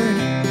afford.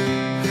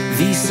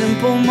 These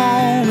simple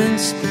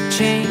moments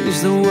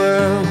change the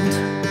world.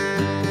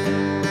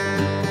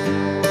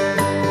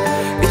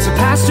 It's a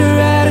pastor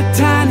at a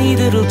tiny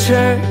little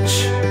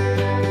church,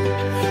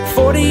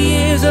 40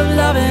 years of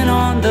loving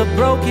on the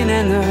broken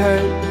and the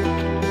hurt.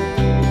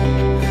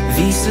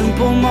 These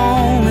simple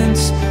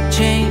moments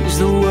change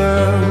the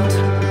world.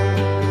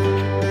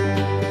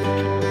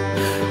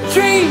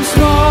 Dream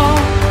small,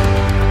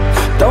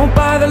 don't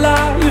buy the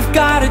lie, you've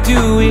gotta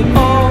do it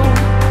all.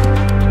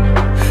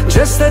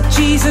 Just let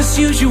Jesus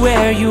use you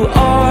where you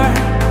are,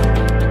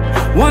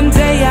 one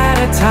day at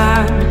a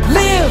time.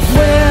 Live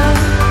well,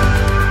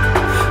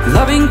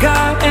 loving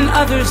God and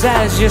others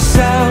as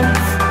yourself.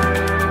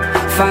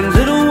 Find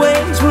little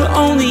ways where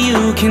only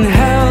you can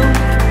help.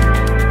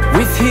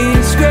 With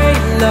His great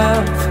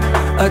love,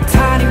 a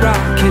tiny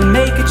rock can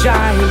make a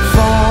giant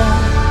fall.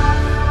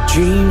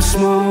 Dream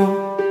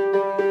small.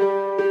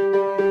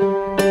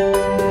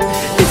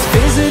 It's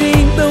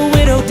visiting the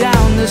widow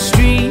down the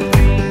street,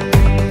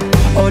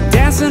 or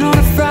dancing on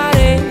a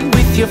Friday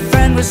with your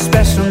friend with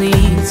special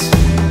needs.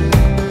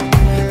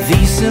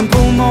 These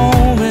simple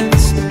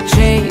moments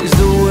change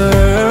the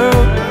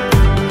world.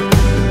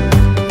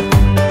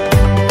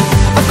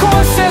 Of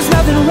course there's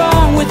nothing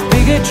wrong with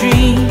bigger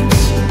dreams.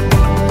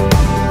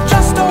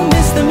 Just don't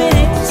miss the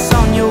minutes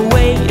on your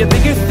way to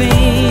bigger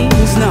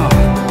things, no.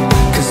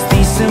 Cause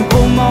these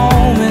simple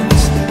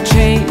moments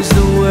change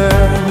the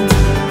world.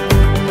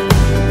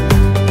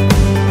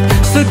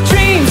 So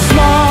dream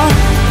small,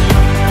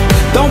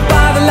 don't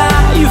buy the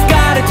lie, you've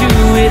gotta do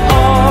it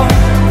all.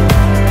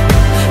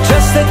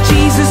 Just let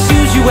Jesus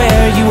use you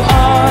where you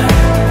are,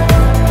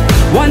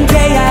 one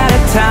day at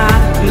a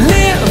time.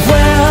 Live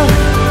well,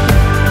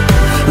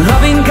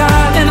 loving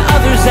God and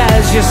others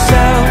as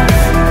yourself.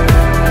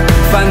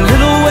 Find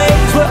little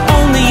ways where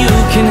only you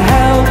can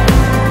help.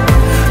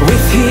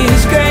 With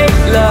His great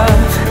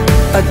love,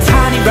 a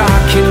tiny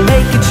rock can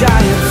make a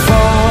giant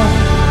fall.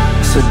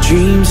 So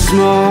dream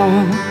small.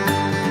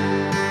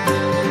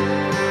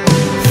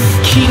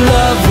 Keep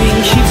loving,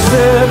 keep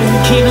serving,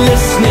 keep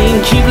listening,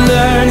 keep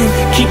learning,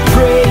 keep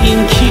praying,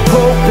 keep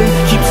hoping,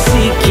 keep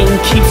seeking,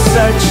 keep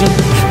searching.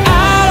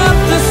 Add up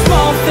the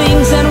small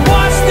things and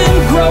watch them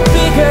grow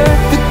bigger.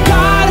 The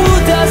God who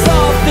does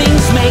all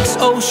things makes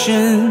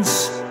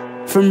oceans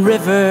from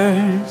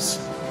rivers.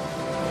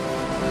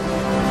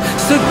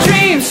 So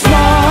dream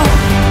small,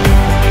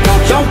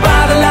 don't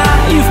buy the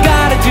lie, you've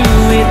gotta do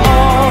it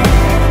all.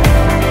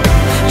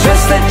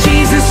 Just let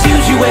Jesus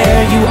use you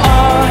where you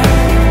are,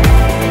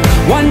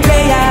 one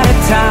day at a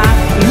time.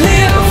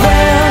 Live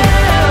well,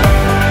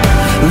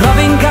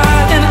 loving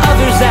God and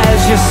others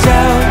as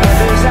yourself.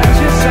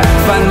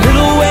 Find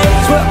little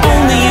ways where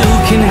only you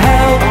can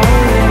help.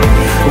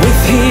 With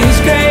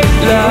His great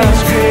love,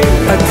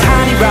 a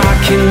tiny rock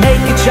can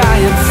make a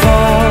giant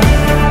fall.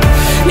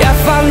 Yeah,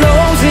 5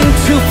 loaves and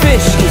 2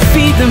 fish can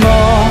feed them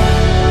all.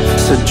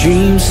 So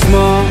dream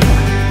small,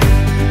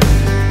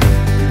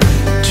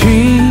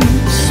 dream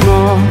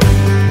small.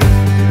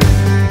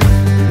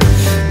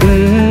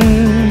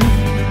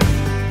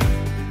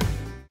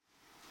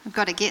 We've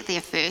got to get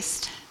there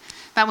first,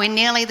 but we're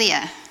nearly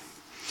there.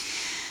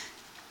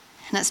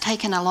 And it's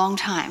taken a long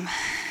time.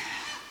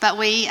 But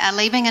we are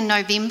leaving in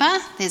November.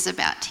 There's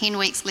about 10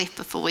 weeks left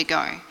before we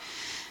go.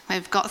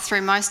 We've got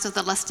through most of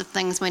the list of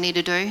things we need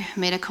to do,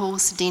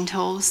 medicals,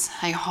 dentals,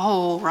 a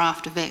whole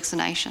raft of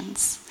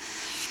vaccinations.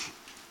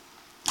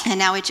 And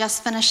now we're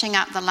just finishing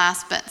up the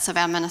last bits of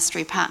our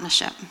ministry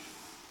partnership.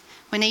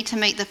 We need to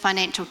meet the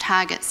financial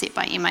targets set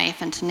by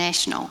MAF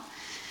International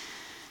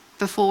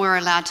before we're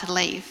allowed to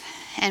leave,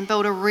 and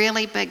build a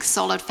really big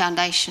solid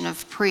foundation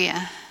of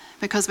prayer,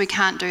 because we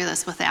can't do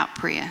this without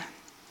prayer.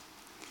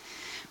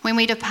 When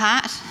we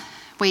depart,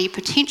 we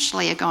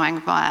potentially are going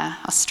via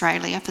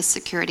Australia for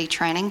security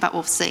training, but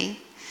we'll see.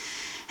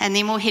 And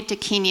then we'll head to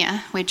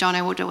Kenya, where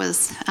Johnny will do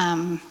his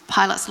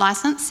pilot's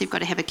licence. You've got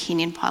to have a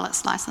Kenyan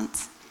pilot's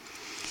licence.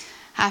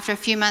 After a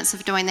few months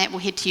of doing that, we'll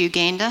head to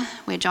Uganda,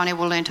 where Johnny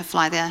will learn to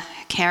fly the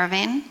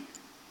caravan.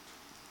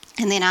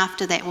 And then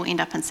after that, we'll end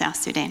up in South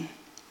Sudan.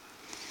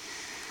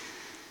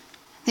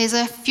 There's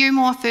a few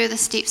more further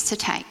steps to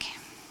take.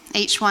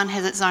 Each one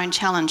has its own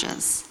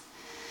challenges.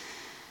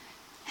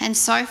 And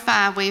so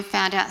far, we've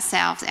found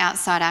ourselves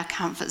outside our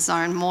comfort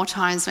zone more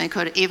times than we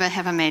could ever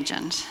have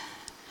imagined.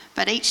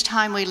 But each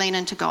time we lean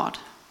into God,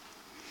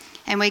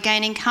 and we're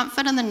gaining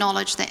comfort in the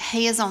knowledge that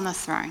He is on the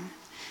throne.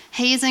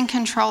 He is in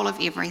control of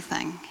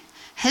everything.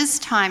 His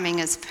timing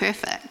is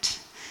perfect,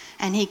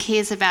 and He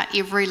cares about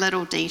every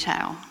little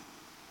detail.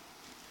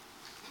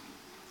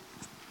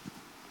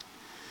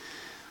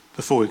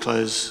 Before we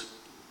close,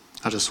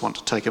 I just want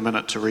to take a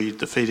minute to read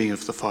the feeding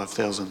of the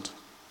 5,000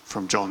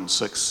 from John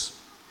 6,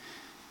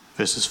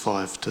 verses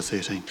 5 to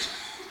 13.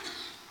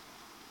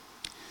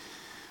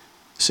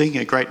 Seeing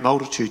a great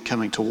multitude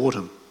coming toward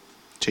him,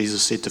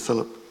 Jesus said to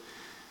Philip,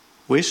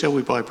 "Where shall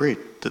we buy bread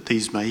that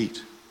these may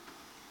eat?"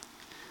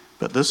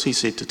 But this he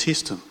said to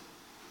test him,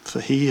 for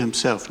he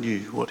himself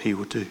knew what he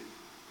would do.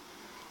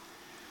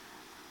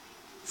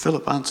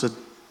 Philip answered,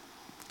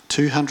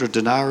 200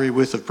 denarii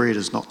worth of bread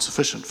is not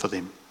sufficient for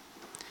them,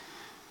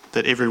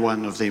 that every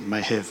one of them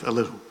may have a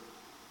little.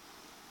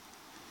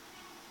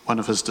 One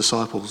of his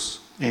disciples,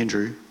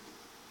 Andrew,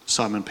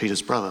 Simon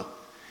Peter's brother,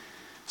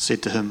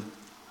 said to him,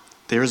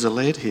 "There is a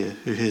lad here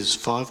who has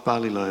 5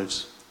 barley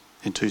loaves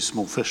and 2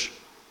 small fish.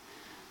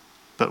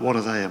 But what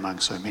are they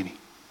among so many?"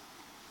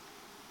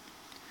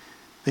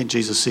 Then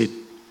Jesus said,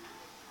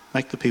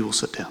 "Make the people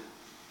sit down."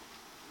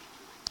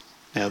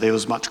 Now there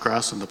was much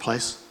grass in the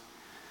place,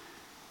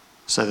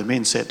 so the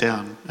men sat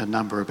down in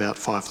number about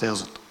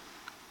 5,000.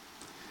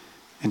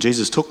 And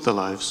Jesus took the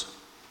loaves,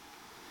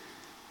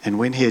 and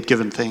when he had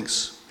given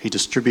thanks, he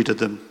distributed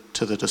them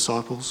to the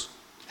disciples,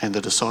 and the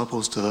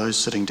disciples to those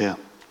sitting down,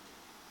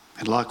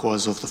 and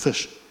likewise of the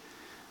fish,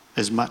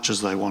 as much as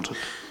they wanted.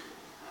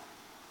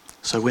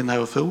 So when they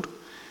were filled,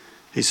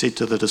 he said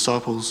to the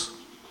disciples,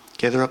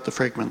 "Gather up the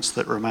fragments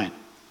that remain,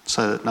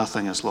 so that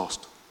nothing is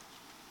lost."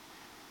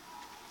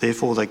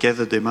 Therefore they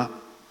gathered them up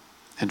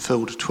and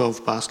filled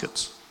 12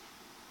 baskets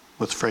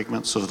with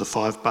fragments of the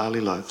 5 barley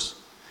loaves,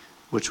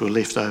 which were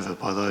left over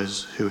by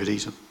those who had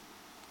eaten.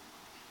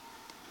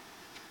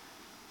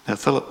 Now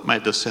Philip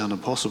made this sound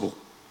impossible,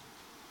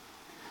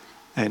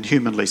 and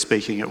humanly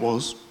speaking it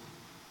was,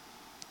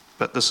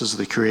 but this is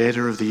the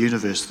creator of the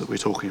universe that we're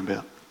talking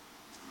about.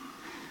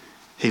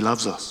 He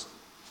loves us,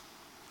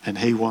 and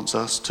he wants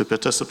us to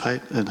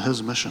participate in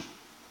his mission.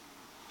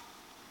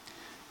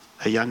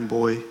 A young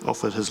boy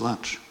offered his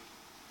lunch,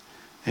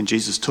 and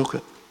Jesus took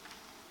it,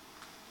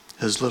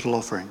 his little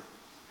offering,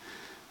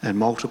 and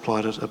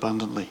multiplied it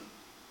abundantly,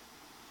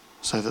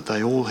 so that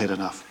they all had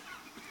enough,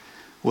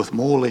 with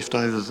more left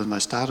over than they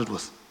started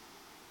with.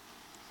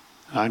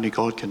 And only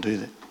God can do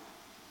that.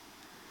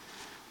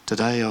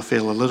 Today I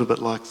feel a little bit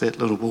like that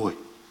little boy,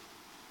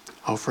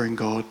 offering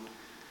God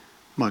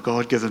my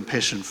God-given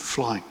passion for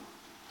flying,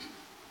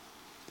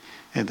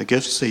 and the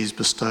gifts he's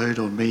bestowed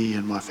on me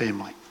and my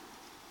family.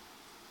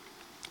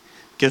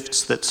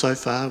 Gifts that so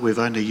far we've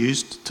only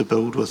used to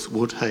build with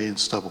wood, hay and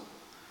stubble.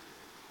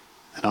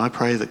 And I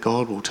pray that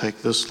God will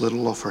take this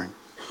little offering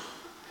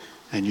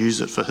and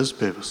use it for his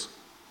purpose,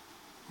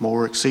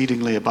 more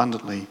exceedingly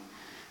abundantly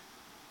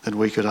than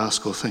we could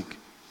ask or think,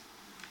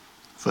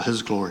 for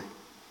his glory.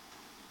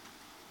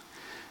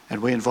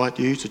 And we invite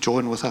you to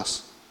join with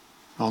us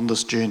on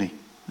this journey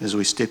as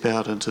we step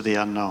out into the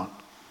unknown,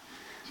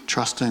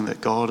 trusting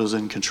that God is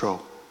in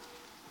control.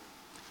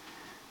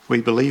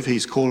 We believe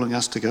he's calling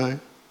us to go,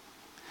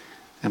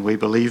 and we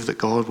believe that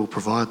God will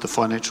provide the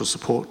financial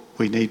support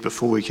we need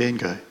before we can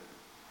go.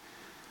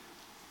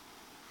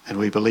 And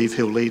we believe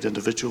he'll lead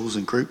individuals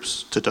and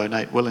groups to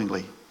donate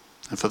willingly,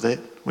 and for that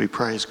we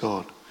praise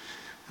God.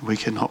 And we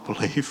cannot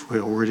believe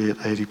we're already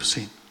at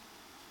 80%.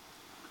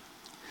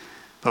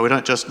 But we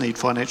don't just need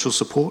financial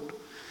support.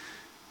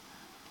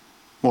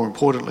 More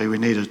importantly, we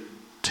need a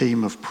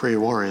team of prayer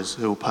warriors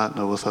who will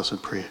partner with us in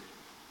prayer.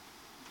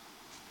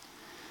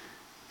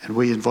 And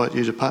we invite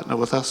you to partner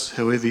with us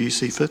however you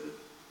see fit.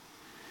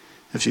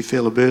 If you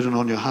feel a burden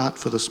on your heart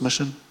for this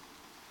mission,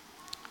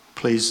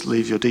 please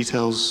leave your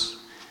details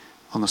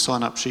on the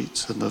sign-up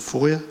sheets in the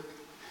foyer.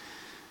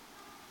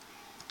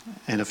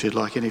 And if you'd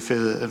like any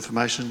further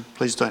information,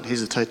 please don't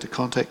hesitate to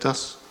contact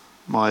us.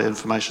 My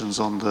information's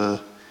on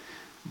the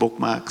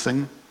bookmark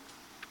thing.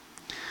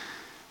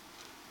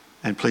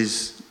 And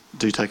please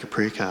do take a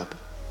prayer card.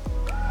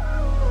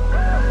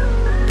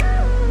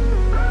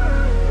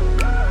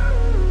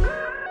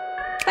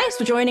 Thanks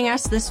for joining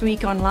us this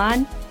week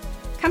online.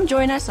 Come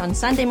join us on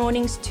Sunday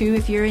mornings too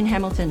if you're in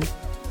Hamilton.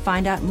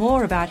 Find out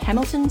more about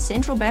Hamilton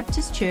Central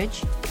Baptist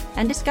Church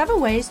and discover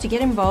ways to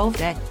get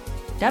involved at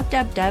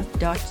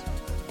www.hcbc.nz.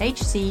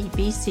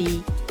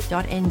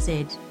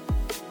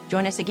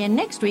 Join us again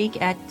next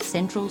week at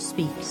Central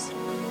Speaks.